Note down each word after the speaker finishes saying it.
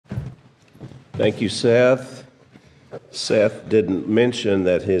Thank you, Seth. Seth didn't mention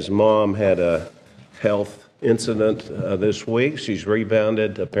that his mom had a health incident this week. She's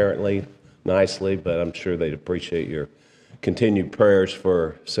rebounded apparently nicely, but I'm sure they'd appreciate your continued prayers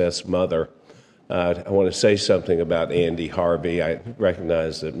for Seth's mother. I want to say something about Andy Harvey. I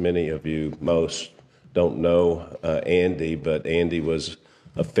recognize that many of you, most, don't know Andy, but Andy was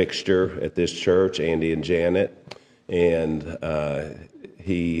a fixture at this church, Andy and Janet, and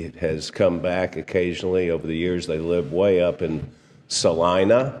he has come back occasionally over the years. They live way up in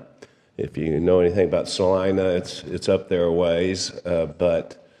Salina. If you know anything about Salina, it's up there a ways.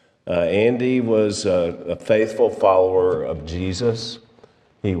 But Andy was a faithful follower of Jesus.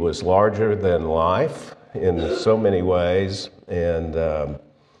 He was larger than life in so many ways. And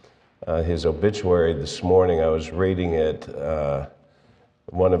his obituary this morning, I was reading it.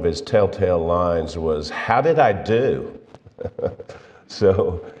 One of his telltale lines was, "How did I do?"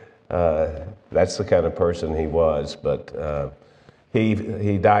 So that's the kind of person he was, but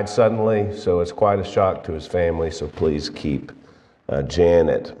he died suddenly, so it's quite a shock to his family, so please keep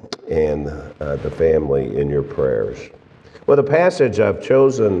Janet and the family in your prayers. Well, the passage I've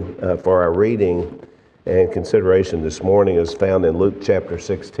chosen for our reading and consideration this morning is found in Luke chapter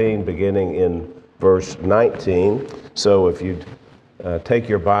 16, beginning in verse 19. So if you'd take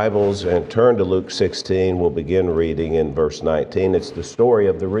your Bibles and turn to Luke 16. We'll begin reading in verse 19. It's the story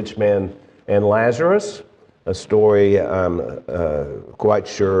of the rich man and Lazarus, a story I'm quite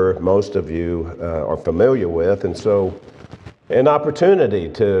sure most of you are familiar with, and so an opportunity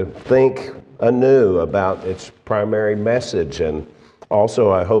to think anew about its primary message, and also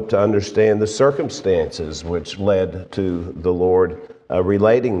I hope to understand the circumstances which led to the Lord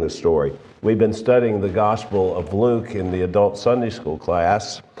relating the story. We've been studying the Gospel of Luke in the adult Sunday school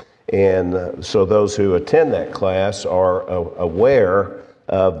class, and so those who attend that class are aware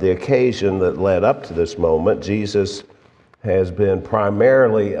of the occasion that led up to this moment. Jesus has been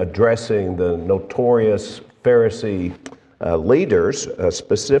primarily addressing the notorious Pharisee leaders,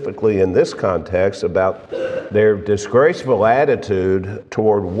 specifically in this context, about their disgraceful attitude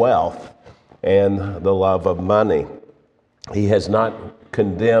toward wealth and the love of money. He has not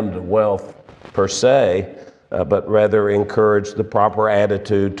condemned wealth per se, but rather encouraged the proper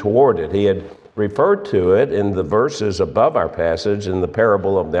attitude toward it. He had referred to it in the verses above our passage in the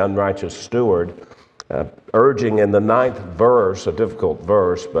parable of the unrighteous steward, urging in the 9th verse, a difficult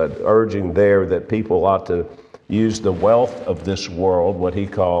verse, but urging there that people ought to use the wealth of this world, what he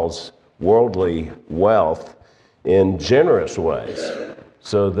calls worldly wealth, in generous ways,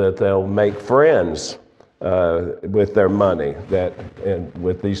 so that they'll make friends with their money, and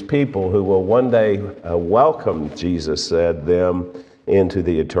with these people who will one day welcome, Jesus said, them into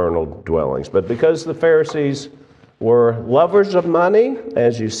the eternal dwellings. But because the Pharisees were lovers of money,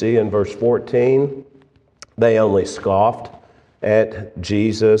 as you see in verse 14, they only scoffed at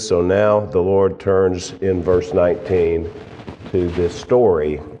Jesus. So now the Lord turns in verse 19 to this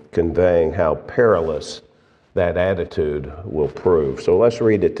story conveying how perilous that attitude will prove. So let's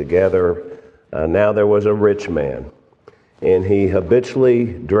read it together. Now there was a rich man, and he habitually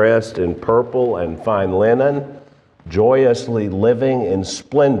dressed in purple and fine linen, joyously living in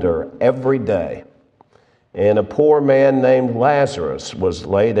splendor every day. And a poor man named Lazarus was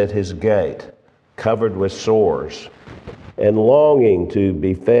laid at his gate, covered with sores, and longing to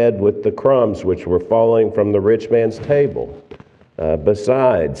be fed with the crumbs which were falling from the rich man's table.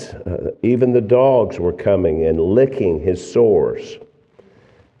 Besides, even the dogs were coming and licking his sores.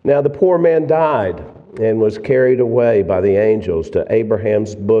 Now the poor man died and was carried away by the angels to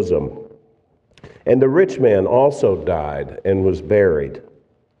Abraham's bosom. And the rich man also died and was buried.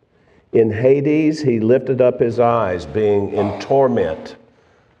 In Hades he lifted up his eyes, being in torment,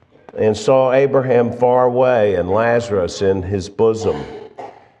 and saw Abraham far away and Lazarus in his bosom.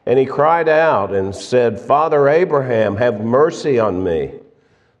 And he cried out and said, "Father Abraham, have mercy on me,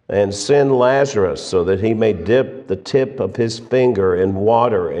 and send Lazarus so that he may dip the tip of his finger in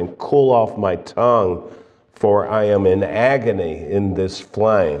water and cool off my tongue, for I am in agony in this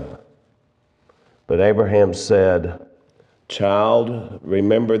flame." But Abraham said, "Child,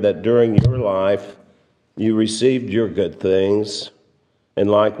 remember that during your life you received your good things,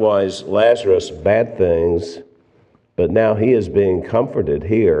 and likewise Lazarus bad things, but now he is being comforted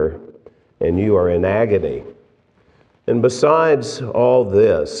here, and you are in agony. And besides all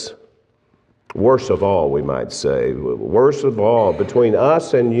this, worst of all, we might say, worst of all, between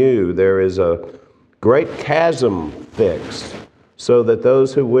us and you, there is a great chasm fixed, so that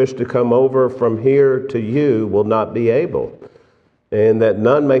those who wish to come over from here to you will not be able, and that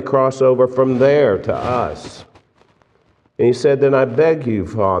none may cross over from there to us. And he said, "Then I beg you,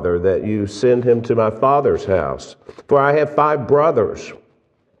 Father, that you send him to my father's house, for I have 5 brothers,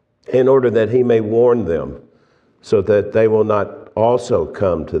 in order that he may warn them, so that they will not also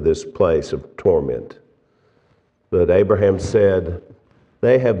come to this place of torment." But Abraham said,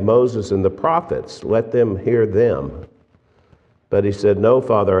 "They have Moses and the prophets. Let them hear them." But he said, "No,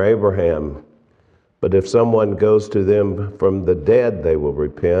 Father Abraham, but if someone goes to them from the dead, they will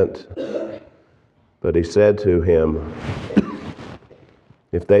repent." But he said to him,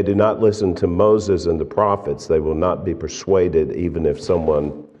 "If they do not listen to Moses and the prophets, they will not be persuaded, even if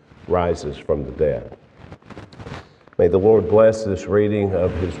someone rises from the dead." May the Lord bless this reading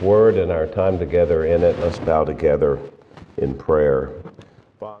of his word and our time together in it. Let's bow together in prayer.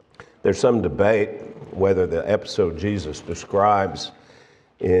 There's some debate whether the episode Jesus describes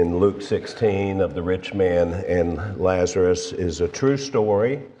in Luke 16 of the rich man and Lazarus is a true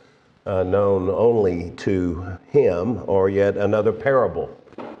story known only to him, or yet another parable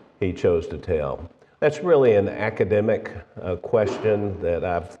he chose to tell. That's really an academic question that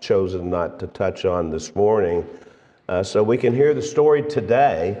I've chosen not to touch on this morning, so we can hear the story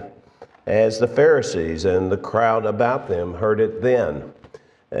today as the Pharisees and the crowd about them heard it then.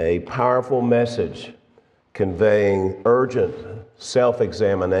 A powerful message conveying urgent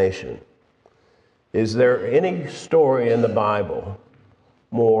self-examination. Is there any story in the Bible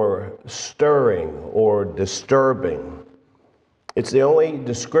more stirring or disturbing? It's the only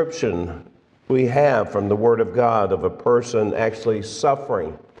description we have from the Word of God of a person actually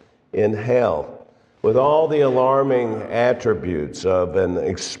suffering in hell, with all the alarming attributes of an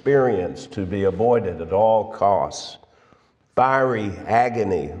experience to be avoided at all costs, fiery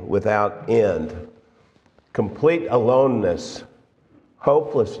agony without end, complete aloneness,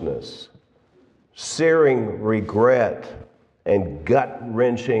 hopelessness, searing regret, and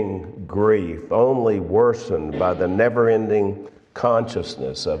gut-wrenching grief, only worsened by the never-ending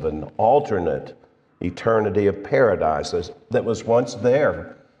consciousness of an alternate eternity of paradise that was once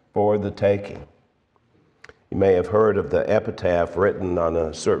there for the taking. You may have heard of the epitaph written on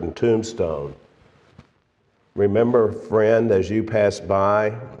a certain tombstone. "Remember, friend, as you pass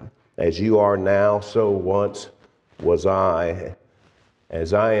by, as you are now, so once was I.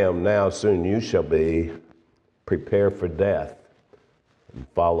 As I am now, soon you shall be. Prepare for death and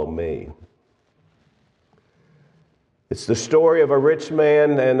follow me." It's the story of a rich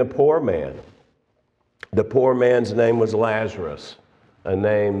man and a poor man. The poor man's name was Lazarus, a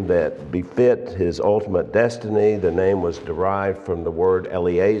name that befit his ultimate destiny. The name was derived from the word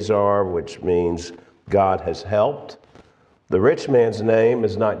Eleazar, which means God has helped. The rich man's name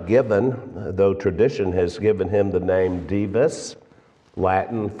is not given, though tradition has given him the name Divus,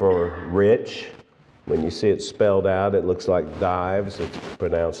 Latin for rich. When you see it spelled out, it looks like dives. It's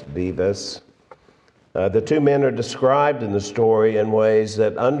pronounced Divus. The two men are described in the story in ways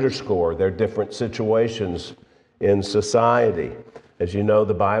that underscore their different situations in society. As you know,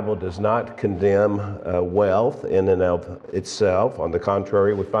 the Bible does not condemn wealth in and of itself. On the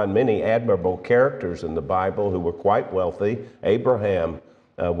contrary, we find many admirable characters in the Bible who were quite wealthy. Abraham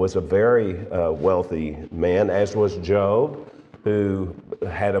was a very wealthy man, as was Job, who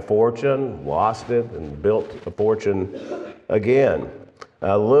had a fortune, lost it, and built a fortune again.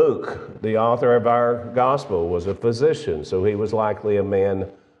 Luke, the author of our gospel, was a physician, so he was likely a man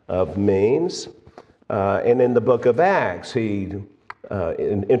of means. And in the book of Acts, he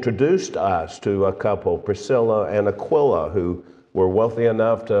introduced us to a couple, Priscilla and Aquila, who were wealthy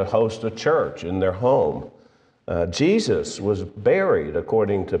enough to host a church in their home. Jesus was buried,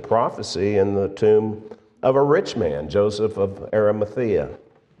 according to prophecy, in the tomb of a rich man, Joseph of Arimathea.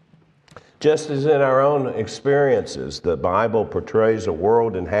 Just as in our own experiences, the Bible portrays a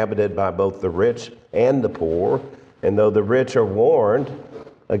world inhabited by both the rich and the poor, and though the rich are warned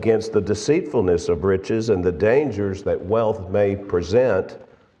against the deceitfulness of riches and the dangers that wealth may present,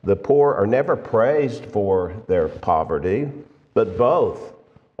 the poor are never praised for their poverty, but both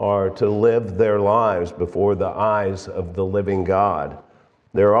are to live their lives before the eyes of the living God.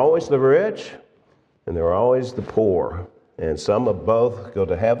 There are always the rich and there are always the poor, and some of both go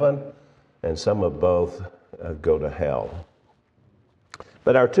to heaven and some of both go to hell.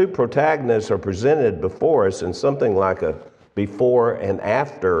 But our two protagonists are presented before us in something like a before and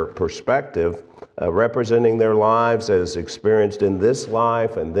after perspective, representing their lives as experienced in this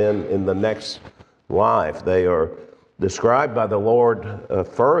life and then in the next life. They are described by the Lord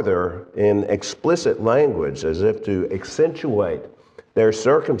further in explicit language as if to accentuate their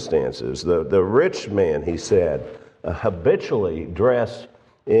circumstances. The rich man, he said, habitually dressed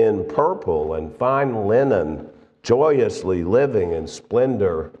in purple and fine linen, joyously living in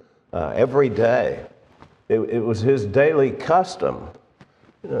splendor every day. It was his daily custom,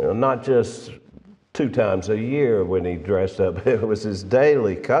 not just 2 times a year when he dressed up. It was his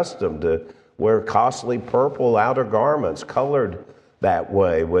daily custom to wear costly purple outer garments colored that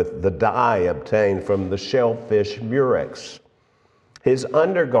way with the dye obtained from the shellfish murex. His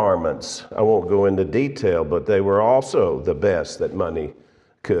undergarments, I won't go into detail, but they were also the best that money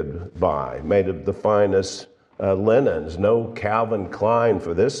could buy, made of the finest linens. No Calvin Klein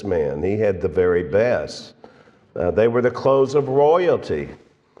for this man. He had the very best. They were the clothes of royalty,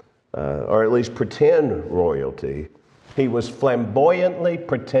 or at least pretend royalty. He was flamboyantly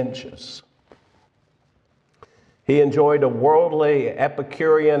pretentious. He enjoyed a worldly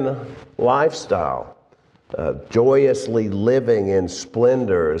Epicurean lifestyle, joyously living in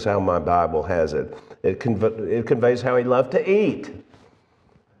splendor is how my Bible has it. It conveys how he loved to eat.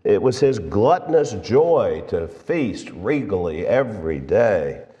 It was his gluttonous joy to feast regally every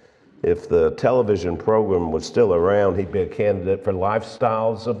day. If the television program was still around, he'd be a candidate for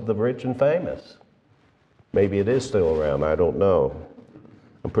Lifestyles of the Rich and Famous. Maybe it is still around, I don't know.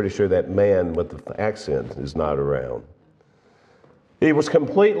 I'm pretty sure that man with the accent is not around. He was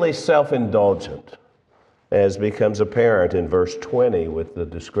completely self-indulgent, as becomes apparent in verse 20 with the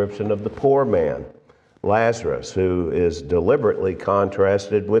description of the poor man, Lazarus, who is deliberately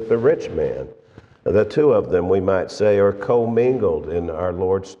contrasted with the rich man. The two of them, we might say, are commingled in our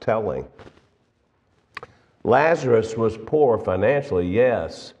Lord's telling. Lazarus was poor financially,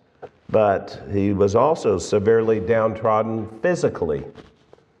 yes, but he was also severely downtrodden physically.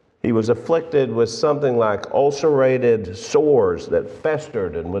 He was afflicted with something like ulcerated sores that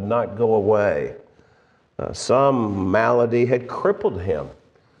festered and would not go away. Some malady had crippled him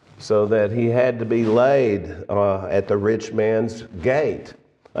so that he had to be laid at the rich man's gate.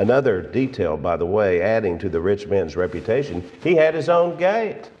 Another detail, by the way, adding to the rich man's reputation, he had his own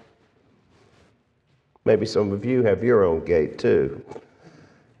gate. Maybe some of you have your own gate too.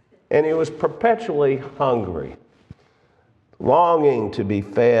 And he was perpetually hungry, longing to be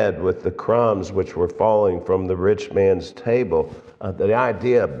fed with the crumbs which were falling from the rich man's table. The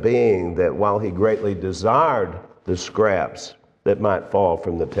idea being that while he greatly desired the scraps that might fall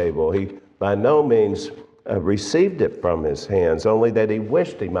from the table, he by no means received it from his hands, only that he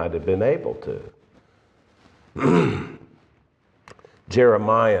wished he might have been able to.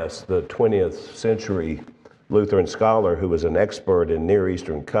 Jeremias, the 20th century Lutheran scholar who was an expert in Near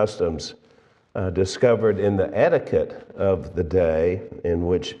Eastern customs, discovered in the etiquette of the day in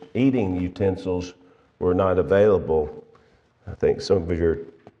which eating utensils were not available. I think some of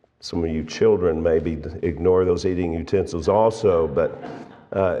you children maybe ignore those eating utensils also, but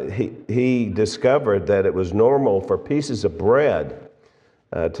he discovered that it was normal for pieces of bread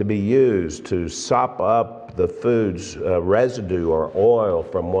to be used to sop up the food's residue or oil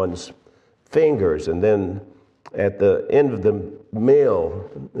from one's fingers, and then at the end of the meal,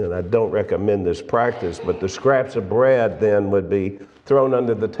 and I don't recommend this practice, but the scraps of bread then would be thrown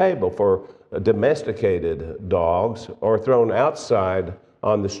under the table for domesticated dogs or thrown outside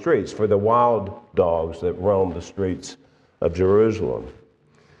on the streets for the wild dogs that roamed the streets of Jerusalem.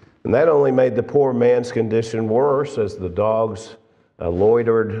 And that only made the poor man's condition worse as the dogs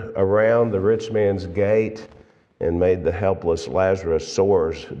loitered around the rich man's gate and made the helpless Lazarus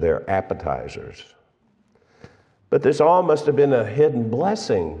sores their appetizers. But this all must have been a hidden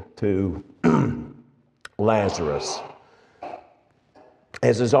blessing to Lazarus,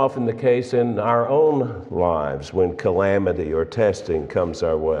 as is often the case in our own lives when calamity or testing comes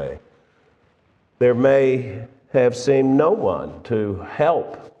our way. There may have seemed no one to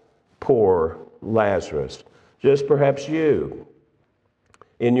help poor Lazarus, just perhaps you,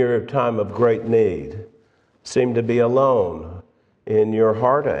 in your time of great need, seem to be alone in your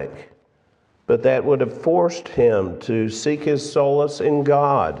heartache. But that would have forced him to seek his solace in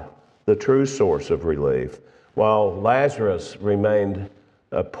God, the true source of relief. While Lazarus remained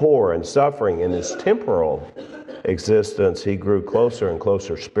poor and suffering in his temporal existence, he grew closer and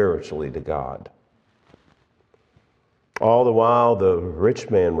closer spiritually to God. All the while, the rich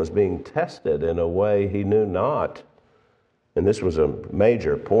man was being tested in a way he knew not. And this was a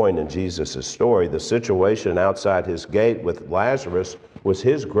major point in Jesus' story. The situation outside his gate with Lazarus was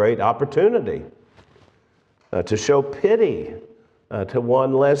his great opportunity to show pity to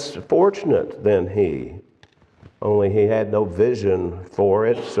one less fortunate than he. Only he had no vision for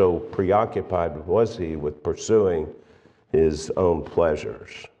it, so preoccupied was he with pursuing his own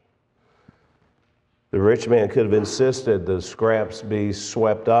pleasures. The rich man could have insisted the scraps be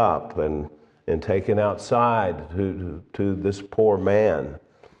swept up and taken outside to this poor man.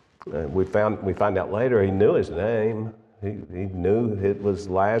 We find out later he knew his name. He knew it was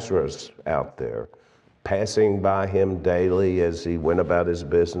Lazarus out there. passing by him daily as he went about his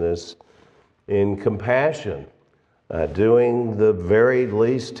business, in compassion, doing the very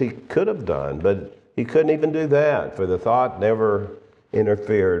least he could have done, but he couldn't even do that, for the thought never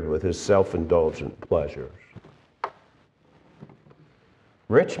interfered with his self-indulgent pleasures.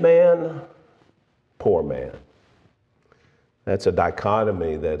 Rich man, poor man. That's a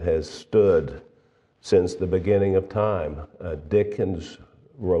dichotomy that has stood since the beginning of time. Dickens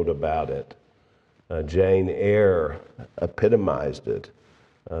wrote about it. Jane Eyre epitomized it.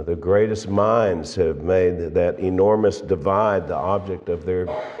 The greatest minds have made that enormous divide the object of their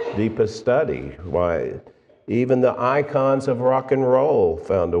deepest study. Why, even the icons of rock and roll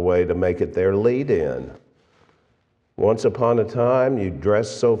found a way to make it their lead-in. Once upon a time, you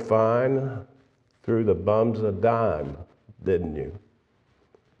dressed so fine, threw the bums a dime, didn't you?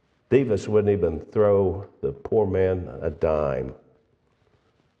 Beavis wouldn't even throw the poor man a dime.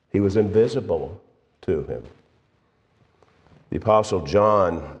 He was invisible to him. The Apostle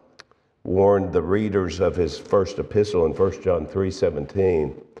John warned the readers of his first epistle in 1 John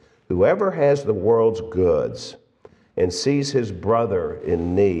 3:17, whoever has the world's goods and sees his brother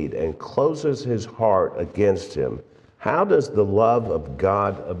in need and closes his heart against him, how does the love of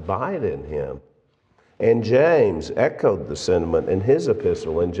God abide in him? And James echoed the sentiment in his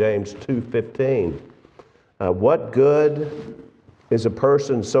epistle in James 2:15. What good is a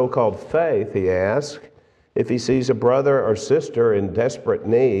person's so-called faith, he asked, if he sees a brother or sister in desperate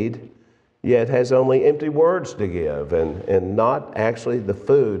need, yet has only empty words to give and not actually the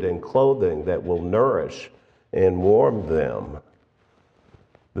food and clothing that will nourish and warm them?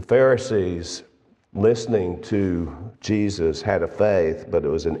 The Pharisees, listening to Jesus, had a faith, but it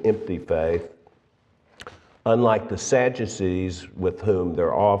was an empty faith. Unlike the Sadducees, with whom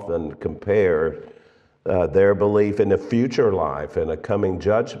they're often compared, their belief in a future life and a coming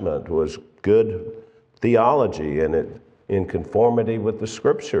judgment was good theology and it in conformity with the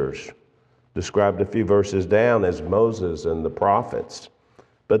scriptures, described a few verses down as Moses and the prophets.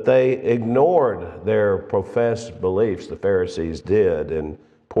 But they ignored their professed beliefs, the Pharisees did, and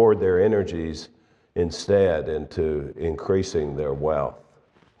poured their energies instead into increasing their wealth.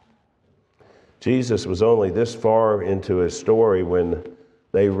 Jesus was only this far into his story when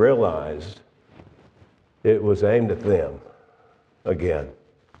they realized it was aimed at them again.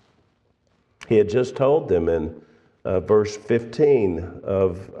 He had just told them in verse 15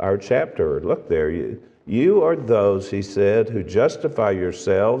 of our chapter, look there, you are those, he said, who justify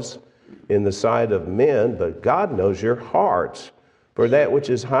yourselves in the sight of men, but God knows your hearts. For that which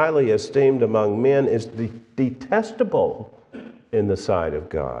is highly esteemed among men is detestable in the sight of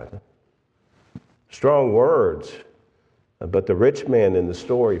God. Strong words, but the rich man in the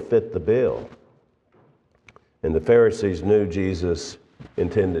story fit the bill. And the Pharisees knew Jesus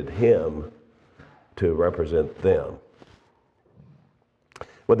intended him to represent them.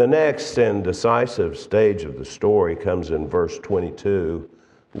 Well, the next and decisive stage of the story comes in verse 22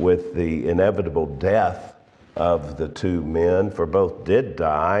 with the inevitable death of the two men, for both did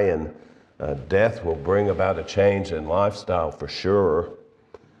die, and death will bring about a change in lifestyle for sure.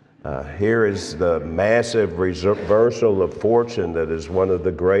 Here is the massive reversal of fortune that is one of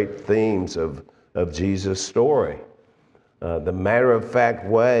the great themes of Jesus' story. The matter-of-fact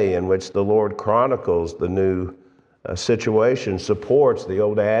way in which the Lord chronicles the new situation supports the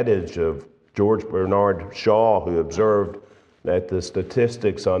old adage of George Bernard Shaw, who observed that the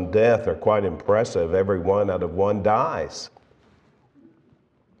statistics on death are quite impressive. Every 1 out of 1 dies.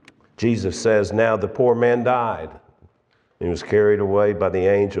 Jesus says, now the poor man died. He was carried away by the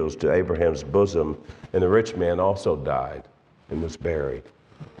angels to Abraham's bosom, and the rich man also died and was buried.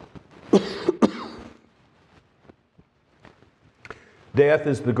 Death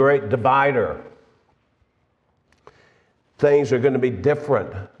is the great divider. Things are going to be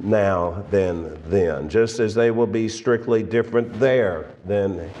different now than then, just as they will be strictly different there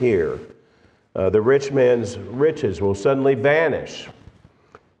than here. The rich man's riches will suddenly vanish,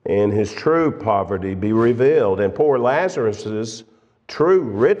 and his true poverty be revealed, and poor Lazarus's true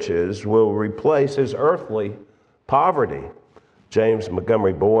riches will replace his earthly poverty. James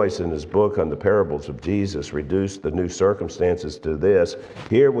Montgomery Boyce, in his book on the parables of Jesus, reduced the new circumstances to this.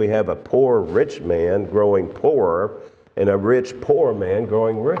 Here we have a poor rich man growing poorer and a rich poor man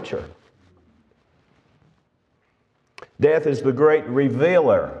growing richer. Death is the great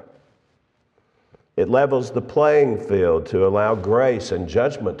revealer. It levels the playing field to allow grace and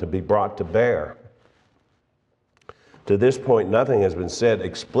judgment to be brought to bear. To this point, nothing has been said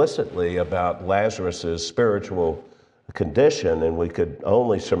explicitly about Lazarus' spiritual condition, and we could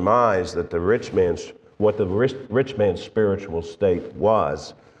only surmise that what the rich man's spiritual state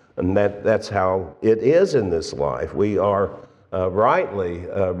was. And that's how it is in this life. We are rightly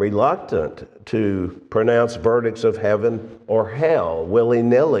reluctant to pronounce verdicts of heaven or hell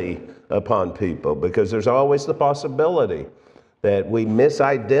willy-nilly upon people, because there's always the possibility that we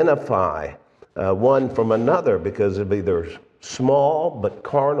misidentify one from another because of either small but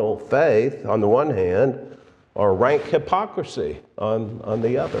carnal faith on the one hand, or rank hypocrisy on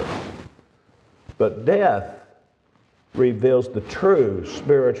the other. But death reveals the true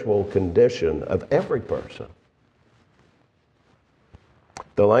spiritual condition of every person.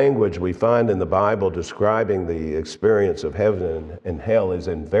 The language we find in the Bible describing the experience of heaven and hell is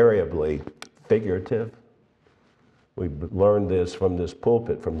invariably figurative. We've learned this from this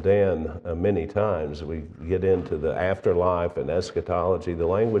pulpit from Dan many times. We get into the afterlife and eschatology. The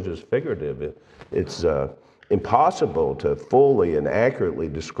language is figurative. It's impossible to fully and accurately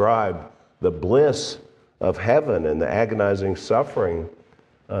describe the bliss of heaven and the agonizing suffering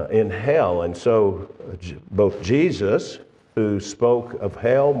in hell. And so both Jesus, who spoke of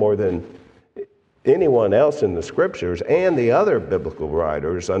hell more than anyone else in the scriptures, and the other biblical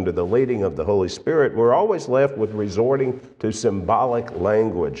writers under the leading of the Holy Spirit, were always left with resorting to symbolic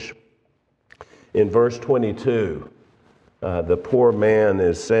language. In verse 22, the poor man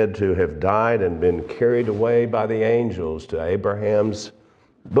is said to have died and been carried away by the angels to Abraham's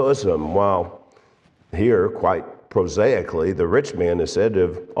bosom, while here, quite prosaically, the rich man is said to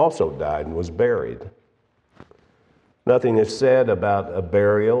have also died and was buried. Nothing is said about a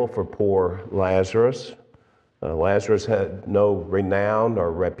burial for poor Lazarus. Lazarus had no renown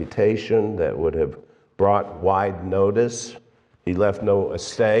or reputation that would have brought wide notice. He left no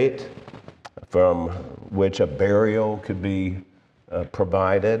estate from which a burial could be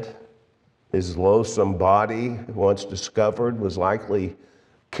provided. His loathsome body, once discovered, was likely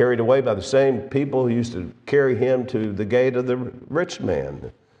carried away by the same people who used to carry him to the gate of the rich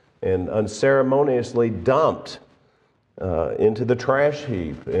man and unceremoniously dumped into the trash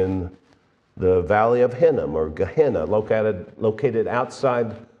heap in the valley of Hinnom, or Gehenna, located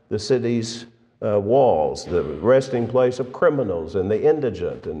outside the city's walls, the resting place of criminals and the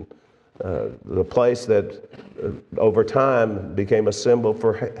indigent, and the place that over time became a symbol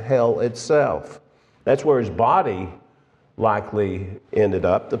for hell itself. That's where his body likely ended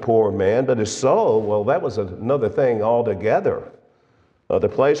up, the poor man, but his soul, well, that was another thing altogether. The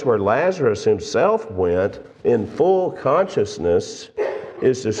place where Lazarus himself went in full consciousness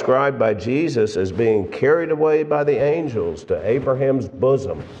is described by Jesus as being carried away by the angels to Abraham's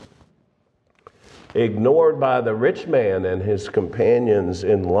bosom. Ignored by the rich man and his companions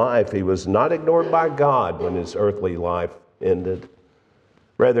in life, he was not ignored by God when his earthly life ended.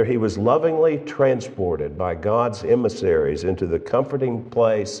 Rather, he was lovingly transported by God's emissaries into the comforting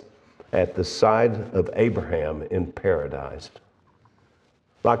place at the side of Abraham in paradise,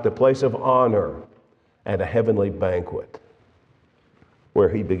 like the place of honor at a heavenly banquet, where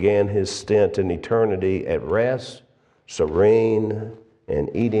he began his stint in eternity at rest, serene,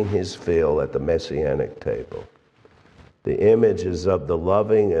 and eating his fill at the messianic table. The image is of the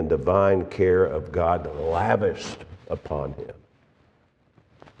loving and divine care of God lavished upon him.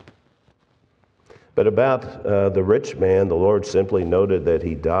 But about the rich man, the Lord simply noted that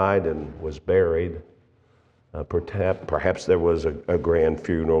he died and was buried. Perhaps there was a grand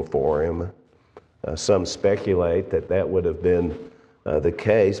funeral for him. Some speculate that that would have been the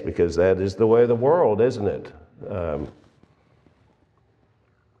case, because that is the way of the world, isn't it?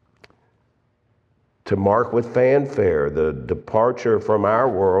 To mark with fanfare the departure from our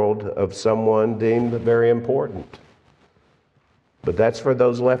world of someone deemed very important. But that's for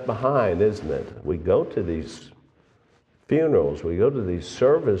those left behind, isn't it? We go to these funerals, we go to these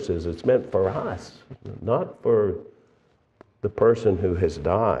services, it's meant for us, not for the person who has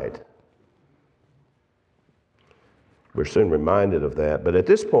died. We're soon reminded of that. But at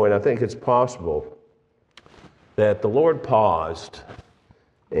this point, I think it's possible that the Lord paused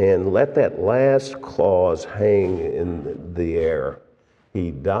and let that last clause hang in the air. He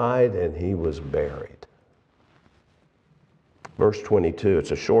died and he was buried. Verse 22,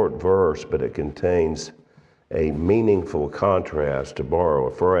 it's a short verse, but it contains a meaningful contrast, to borrow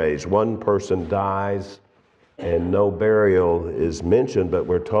a phrase. One person dies and no burial is mentioned, but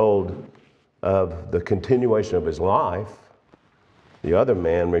we're told of the continuation of his life. The other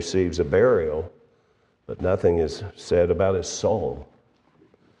man receives a burial, but nothing is said about his soul.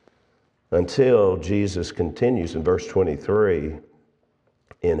 Until Jesus continues in verse 23,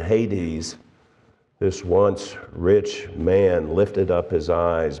 in Hades, this once rich man lifted up his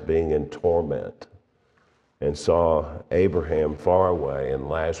eyes, being in torment, and saw Abraham far away and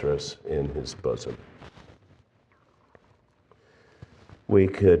Lazarus in his bosom. we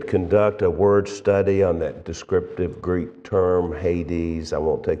could conduct a word study on that descriptive Greek term, Hades. I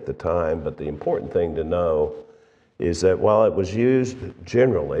won't take the time, but the important thing to know is that while it was used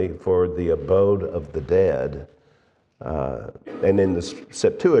generally for the abode of the dead, and in the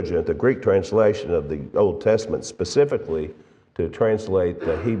Septuagint, the Greek translation of the Old Testament, specifically to translate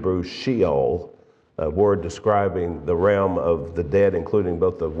the Hebrew Sheol, a word describing the realm of the dead, including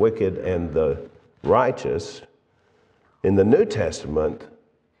both the wicked and the righteous, in the New Testament,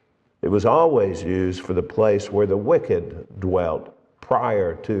 it was always used for the place where the wicked dwelt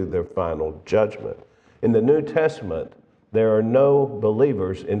prior to their final judgment. In the New Testament, there are no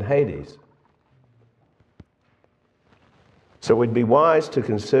believers in Hades. So we'd be wise to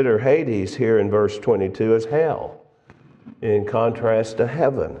consider Hades here in verse 22 as hell, in contrast to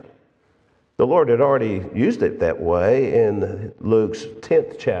heaven. The Lord had already used it that way in Luke's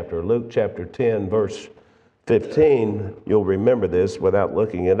 10th chapter, Luke chapter 10, verse 15. You'll remember this without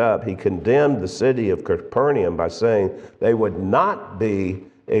looking it up. He condemned the city of Capernaum by saying they would not be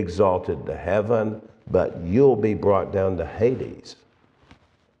exalted to heaven, but you'll be brought down to Hades.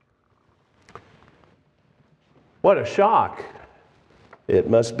 What a shock it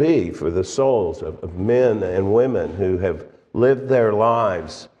must be for the souls of men and women who have lived their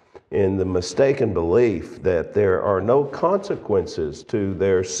lives in the mistaken belief that there are no consequences to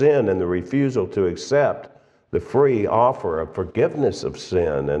their sin and the refusal to accept the free offer of forgiveness of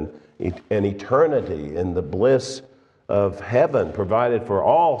sin and eternity in the bliss of heaven provided for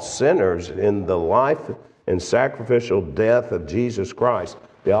all sinners in the life and sacrificial death of Jesus Christ.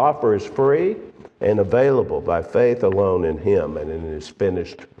 The offer is free and available by faith alone in Him and in His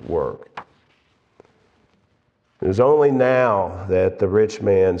finished work. It was only now that the rich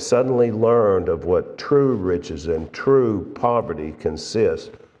man suddenly learned of what true riches and true poverty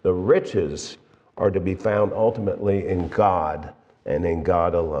consist. The riches are to be found ultimately in God and in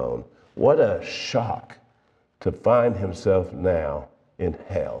God alone. What a shock to find himself now in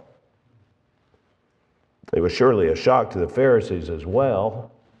hell. It was surely a shock to the Pharisees as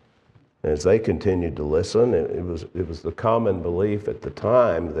well, as they continued to listen. It was the common belief at the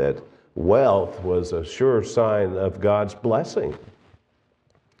time that wealth was a sure sign of God's blessing.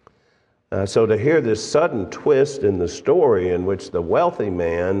 So to hear this sudden twist in the story in which the wealthy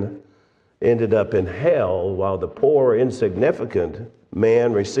man ended up in hell while the poor, insignificant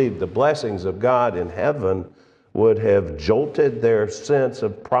man received the blessings of God in heaven would have jolted their sense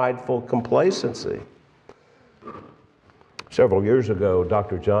of prideful complacency. Several years ago,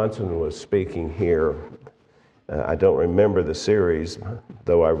 Dr. Johnson was speaking here. I don't remember the series,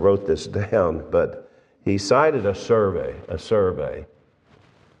 though I wrote this down, but he cited a survey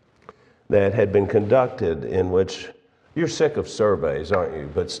that had been conducted in which, you're sick of surveys, aren't you?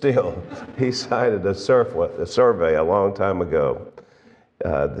 But still, he cited a survey a long time ago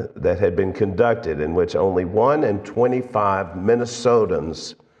that had been conducted in which only 1 in 25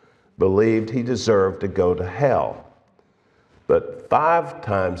 Minnesotans believed he deserved to go to hell. But 5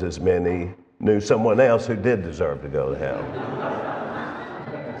 times as many knew someone else who did deserve to go to hell.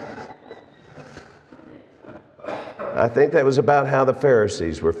 I think that was about how the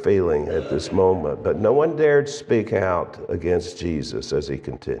Pharisees were feeling at this moment, but no one dared speak out against Jesus as he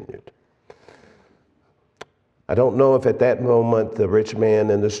continued. I don't know if at that moment the rich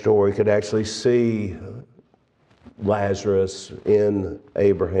man in the story could actually see Lazarus in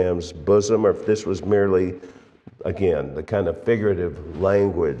Abraham's bosom, or if this was merely, again, the kind of figurative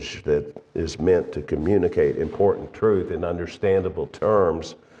language that is meant to communicate important truth in understandable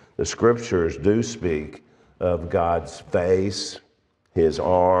terms. The scriptures do speak of God's face, His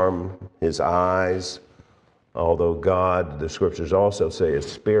arm, His eyes. Although God, the scriptures also say, is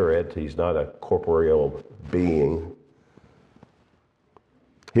spirit. He's not a corporeal being.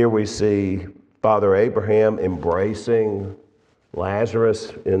 Here we see Father Abraham embracing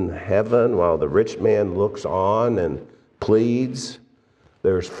Lazarus in heaven while the rich man looks on and pleads.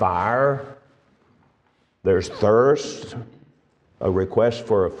 There's fire. There's thirst. A request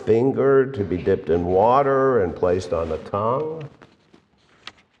for a finger to be dipped in water and placed on the tongue.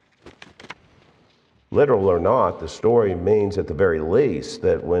 Literal or not, the story means at the very least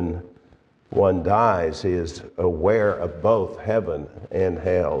that when one dies, he is aware of both heaven and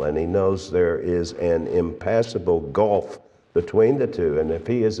hell, and he knows there is an impassable gulf between the two. And if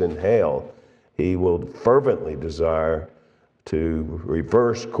he is in hell, he will fervently desire to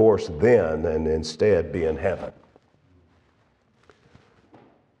reverse course then and instead be in heaven.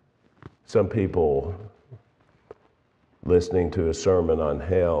 Some people listening to a sermon on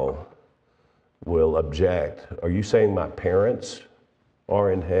hell will object. Are you saying my parents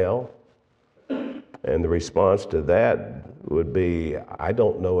are in hell? And the response to that would be, I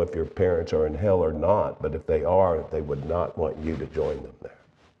don't know if your parents are in hell or not, but if they are, they would not want you to join them there.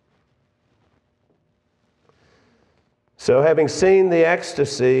 So having seen the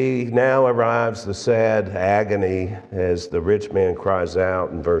ecstasy, now arrives the sad agony as the rich man cries out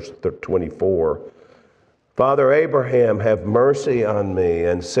in verse 24, Father Abraham, have mercy on me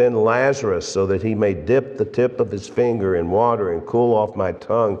and send Lazarus so that he may dip the tip of his finger in water and cool off my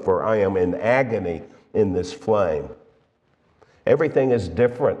tongue, for I am in agony in this flame. Everything is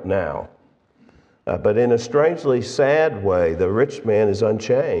different now. But in a strangely sad way, the rich man is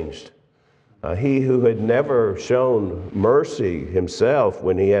unchanged. He who had never shown mercy himself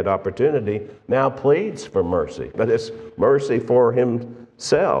when he had opportunity now pleads for mercy. But it's mercy for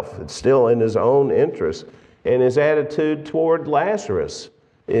himself. It's still in his own interest. And his attitude toward Lazarus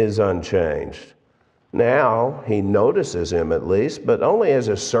is unchanged. Now he notices him at least, but only as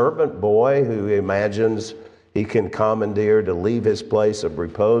a servant boy who imagines he can commandeer to leave his place of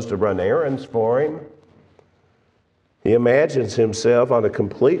repose to run errands for him. He imagines himself on a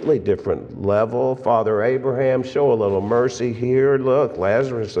completely different level. Father Abraham, show a little mercy here. Look,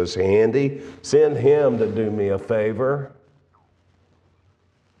 Lazarus is handy. Send him to do me a favor.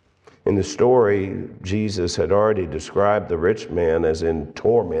 In the story, Jesus had already described the rich man as in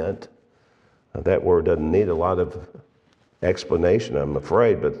torment. That word doesn't need a lot of explanation, I'm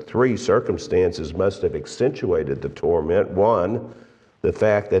afraid, but three circumstances must have accentuated the torment. One, the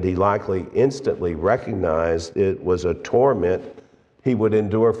fact that he likely instantly recognized it was a torment he would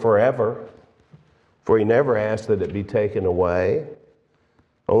endure forever, for he never asked that it be taken away,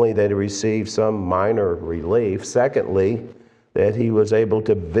 only that he received some minor relief. Secondly, that he was able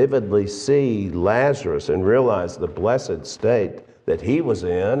to vividly see Lazarus and realize the blessed state that he was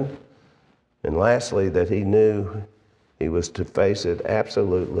in. And lastly, that he knew he was to face it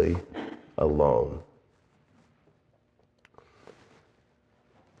absolutely alone.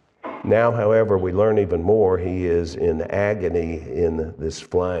 Now, however, we learn even more. He is in agony in this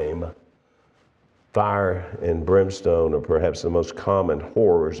flame. Fire and brimstone are perhaps the most common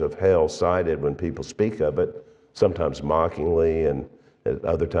horrors of hell cited when people speak of it, sometimes mockingly and at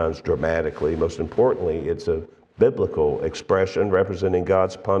other times dramatically. Most importantly, it's a biblical expression representing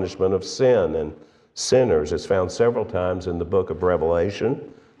God's punishment of sin and sinners. It's found several times in the book of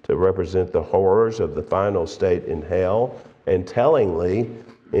Revelation to represent the horrors of the final state in hell, and tellingly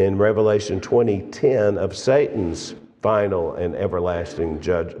in Revelation 20:10 of Satan's final and everlasting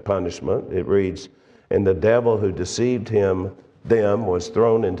punishment. It reads, and the devil who deceived them was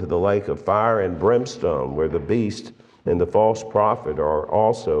thrown into the lake of fire and brimstone, where the beast and the false prophet are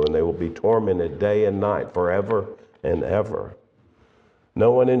also, and they will be tormented day and night forever and ever.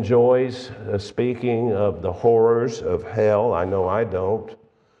 No one enjoys speaking of the horrors of hell. I know I don't.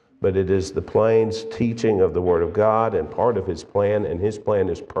 But it is the plain teaching of the Word of God and part of His plan, and His plan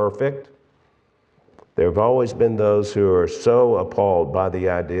is perfect. There have always been those who are so appalled by the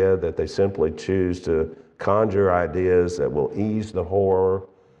idea that they simply choose to conjure ideas that will ease the horror.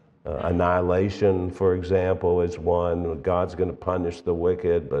 Annihilation, for example, is one. God's going to punish the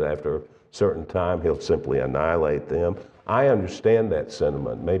wicked, but after a certain time, He'll simply annihilate them. I understand that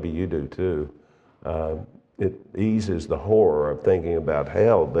sentiment. Maybe you do too. It eases the horror of thinking about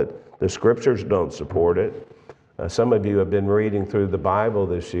hell, but the scriptures don't support it. Some of you have been reading through the Bible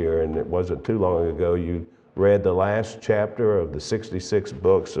this year, and it wasn't too long ago you read the last chapter of the 66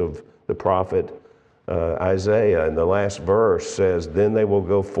 books of the prophet Isaiah, and the last verse says, then they will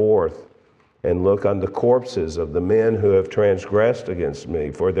go forth and look on the corpses of the men who have transgressed against me,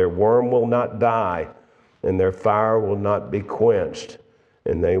 for their worm will not die, and their fire will not be quenched,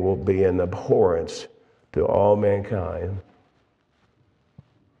 and they will be an abhorrence to all mankind.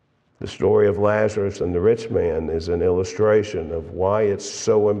 The story of Lazarus and the rich man is an illustration of why it's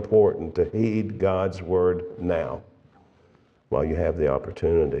so important to heed God's word now, while you have the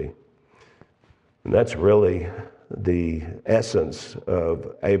opportunity. And that's really the essence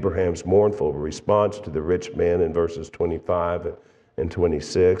of Abraham's mournful response to the rich man in verses 25 and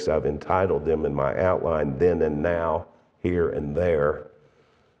 26. I've entitled them in my outline, Then and Now, Here and There.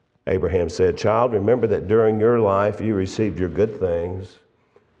 Abraham said, child, remember that during your life you received your good things,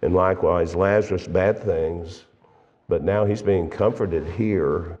 and likewise Lazarus bad things, but now he's being comforted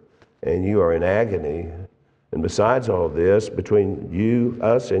here, and you are in agony. And besides all this, between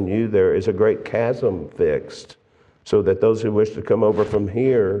us and you, there is a great chasm fixed, so that those who wish to come over from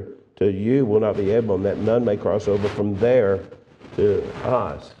here to you will not be able, and that none may cross over from there to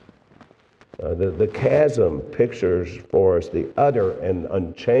us. The chasm pictures for us the utter and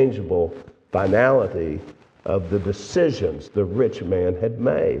unchangeable finality of the decisions the rich man had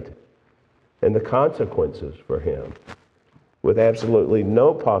made. and the consequences for him, with absolutely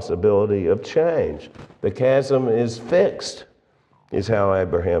no possibility of change. The chasm is fixed, is how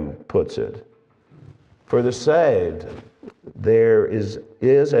Abraham puts it. For the saved, there is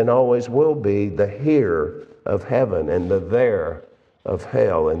and always will be the here of heaven and the there of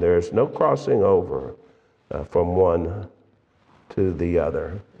hell, and there's no crossing over from one to the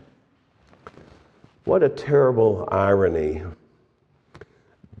other. What a terrible irony.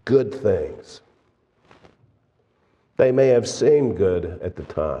 Good things. They may have seemed good at the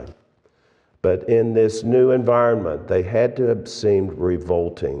time, but in this new environment, they had to have seemed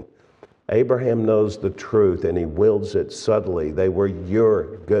revolting. Abraham knows the truth and he wields it subtly. They were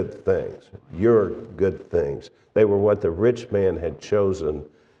your good things, your good things. They were what the rich man had chosen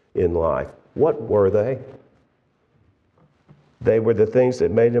in life. What were they? They were the things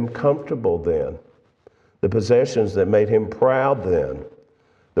that made him comfortable then, the possessions that made him proud then,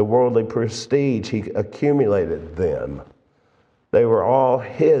 the worldly prestige he accumulated then. They were all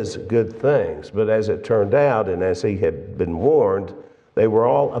his good things, but as it turned out, and as he had been warned, they were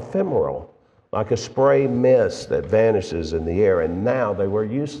all ephemeral, like a spray mist that vanishes in the air, and now they were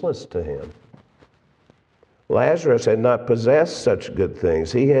useless to him. Lazarus had not possessed such good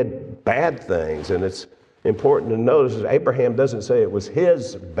things. He had bad things, and it's important to notice that Abraham doesn't say it was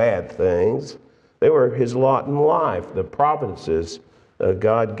his bad things. They were his lot in life, the providences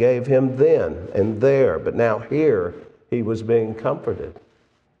God gave him then and there, but now here he was being comforted.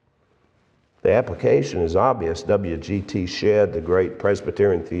 The application is obvious. W.G.T. Shedd, the great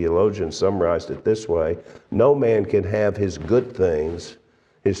Presbyterian theologian, summarized it this way: no man can have his good things,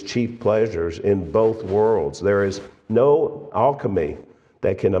 his chief pleasures, in both worlds. There is no alchemy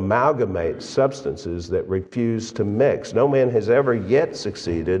that can amalgamate substances that refuse to mix. No man has ever yet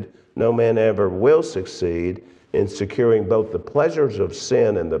succeeded, no man ever will succeed in securing both the pleasures of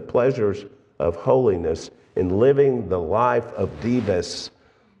sin and the pleasures of holiness, in living the life of Dives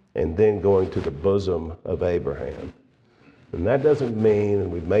and then going to the bosom of Abraham. And that doesn't mean, and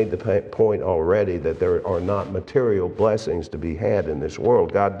we've made the point already, that there are not material blessings to be had in this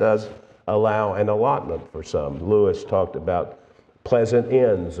world. God does allow an allotment for some. Lewis talked about pleasant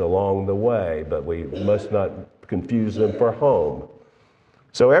ends along the way, but we must not confuse them for home.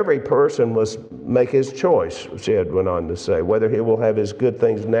 So every person must make his choice, Shedd went on to say, whether he will have his good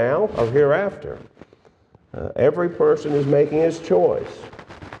things now or hereafter. Every person is making his choice.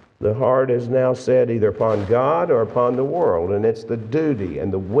 The heart is now set either upon God or upon the world, and it's the duty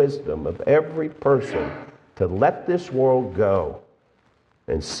and the wisdom of every person to let this world go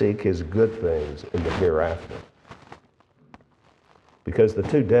and seek his good things in the hereafter. Because the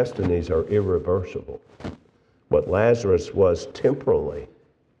two destinies are irreversible. What Lazarus was temporally,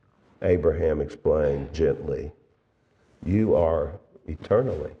 Abraham explained gently, you are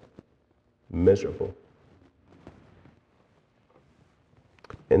eternally miserable.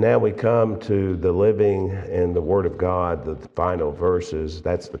 And now we come to the living and the Word of God, the final verses.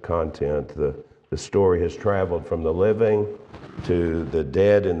 That's the content. The story has traveled from the living to the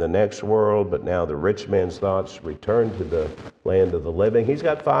dead in the next world, but now the rich man's thoughts return to the land of the living. He's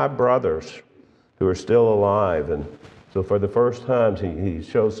got 5 brothers who are still alive, and so for the first time he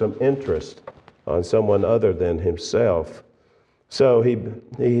shows some interest on someone other than himself. So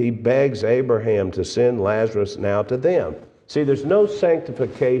he begs Abraham to send Lazarus now to them. See, there's no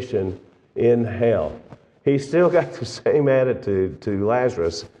sanctification in hell. He's still got the same attitude to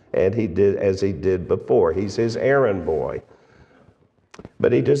Lazarus as he did before. He's his errand boy.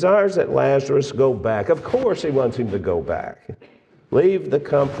 But he desires that Lazarus go back. Of course he wants him to go back. Leave the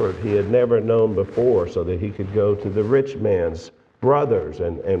comfort he had never known before so that he could go to the rich man's brothers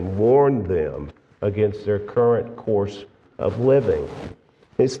and warn them against their current course of living.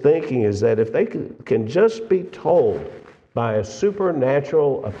 His thinking is that if they can just be told by a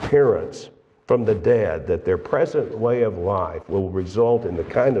supernatural appearance from the dead that their present way of life will result in the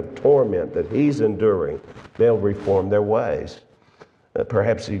kind of torment that he's enduring, they'll reform their ways.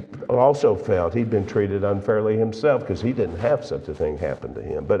 Perhaps he also felt he'd been treated unfairly himself because he didn't have such a thing happen to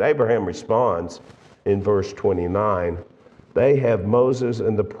him. But Abraham responds in verse 29, they have Moses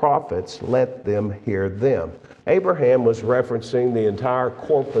and the prophets, let them hear them. Abraham was referencing the entire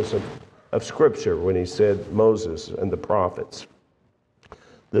corpus of Scripture when he said Moses and the prophets.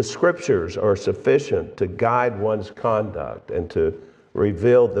 The Scriptures are sufficient to guide one's conduct and to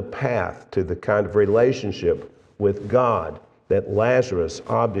reveal the path to the kind of relationship with God that Lazarus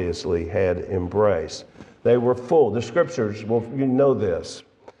obviously had embraced. They were full. The Scriptures, well, you know this.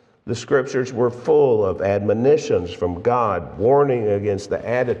 The Scriptures were full of admonitions from God, warning against the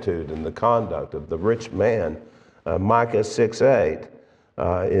attitude and the conduct of the rich man. Micah 6:8.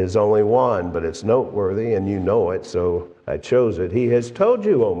 is only one, but it's noteworthy, and you know it, so I chose it. He has told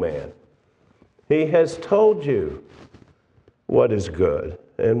you, O man. He has told you what is good.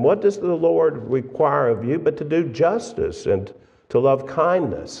 And what does the Lord require of you but to do justice and to love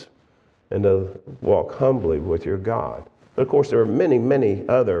kindness and to walk humbly with your God? Of course, there are many, many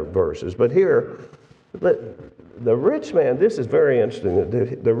other verses, but here, the rich man, this is very interesting.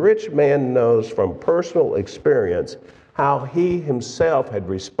 The rich man knows from personal experience how he himself had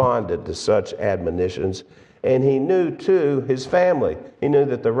responded to such admonitions, and he knew too his family. He knew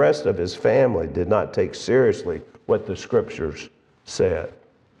that the rest of his family did not take seriously what the scriptures said.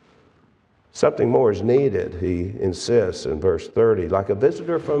 Something more is needed, he insists in verse 30, like a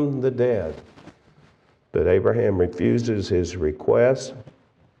visitor from the dead. But Abraham refuses his request.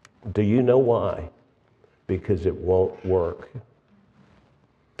 Do you know why? Because it won't work.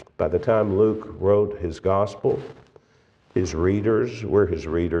 By the time Luke wrote his gospel, his readers, we're his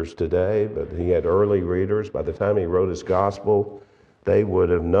readers today, but he had early readers. By the time he wrote his gospel, they would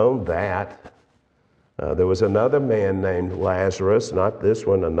have known that. There was another man named Lazarus, not this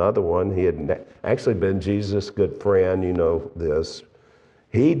one, another one. He had actually been Jesus' good friend, you know this.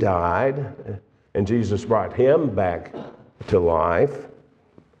 He died, and Jesus brought him back to life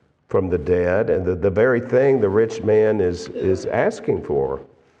from the dead, and the very thing the rich man is asking for.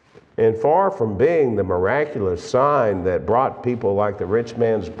 And far from being the miraculous sign that brought people like the rich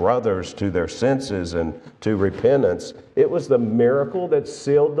man's brothers to their senses and to repentance, it was the miracle that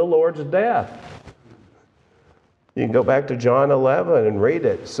sealed the Lord's death. You can go back to John 11 and read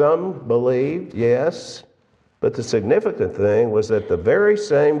it. Some believed, yes, but the significant thing was that the very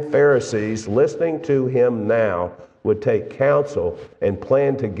same Pharisees listening to him now would take counsel and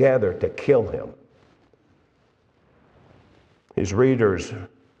plan together to kill him. His readers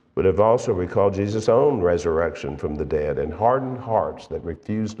would have also recalled Jesus' own resurrection from the dead and hardened hearts that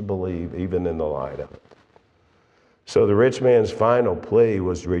refused to believe even in the light of it. So the rich man's final plea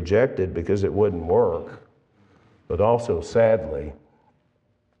was rejected because it wouldn't work, but also, sadly,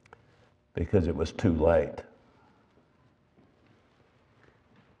 because it was too late.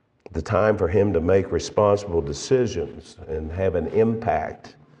 The time for him to make responsible decisions and have an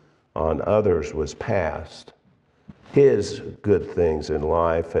impact on others was past. His good things in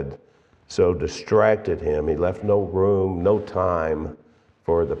life had so distracted him. He left no room, no time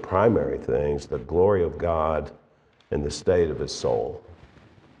for the primary things, the glory of God and the state of his soul.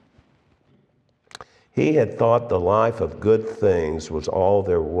 He had thought the life of good things was all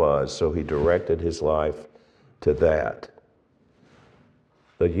there was, so he directed his life to that.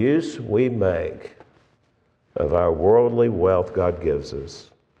 The use we make of our worldly wealth God gives us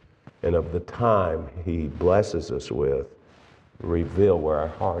and of the time he blesses us with reveal where our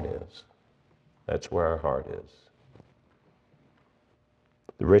heart is. That's where our heart is.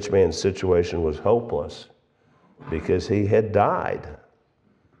 The rich man's situation was hopeless because he had died,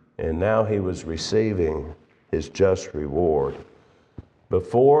 and now he was receiving his just reward.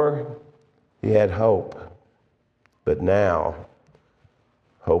 Before, he had hope, but now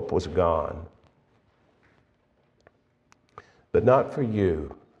hope was gone. But not for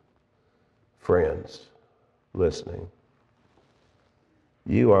you, friends listening.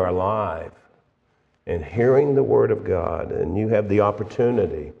 You are alive and hearing the word of God, and you have the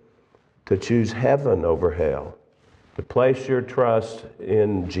opportunity to choose heaven over hell, to place your trust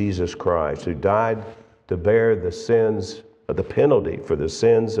in Jesus Christ, who died to bear the sins, the penalty for the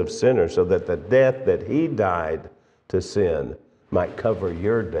sins of sinners, so that the death that he died to sin might cover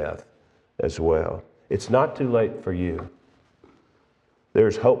your death as well. It's not too late for you.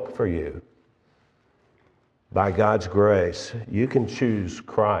 There's hope for you. By God's grace, you can choose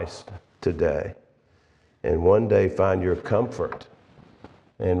Christ today and one day find your comfort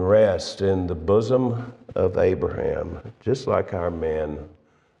and rest in the bosom of Abraham, just like our man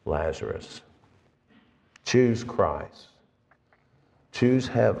Lazarus. Choose Christ. Choose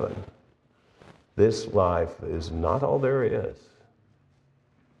heaven. This life is not all there is.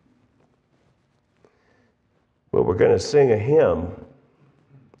 Well, we're going to sing a hymn.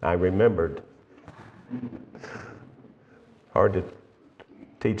 I remembered. Hard to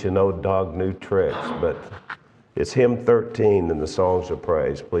teach an old dog new tricks, but it's hymn 13 in the Songs of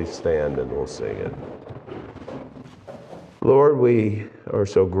Praise. Please stand and we'll sing it. Lord, we are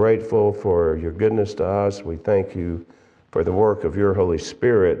so grateful for your goodness to us. We thank you for the work of your Holy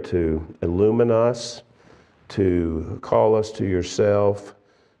Spirit to illumine us, to call us to yourself,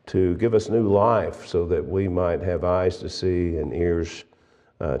 to give us new life so that we might have eyes to see and ears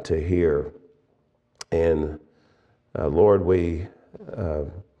to hear. And Lord, we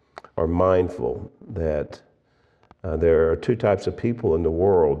are mindful that There are two types of people in the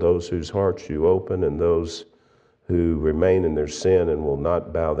world, those whose hearts you open and those who remain in their sin and will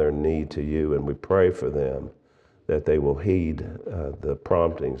not bow their knee to you. And we pray for them that they will heed the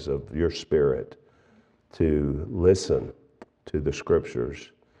promptings of your Spirit to listen to the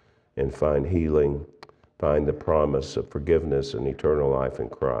Scriptures and find healing, find the promise of forgiveness and eternal life in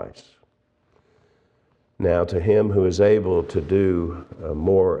Christ. Now to him who is able to do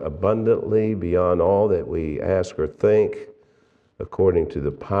more abundantly beyond all that we ask or think, according to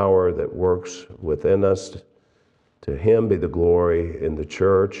the power that works within us, to him be the glory in the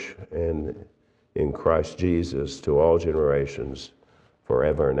church and in Christ Jesus to all generations,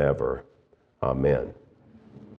 forever and ever. Amen.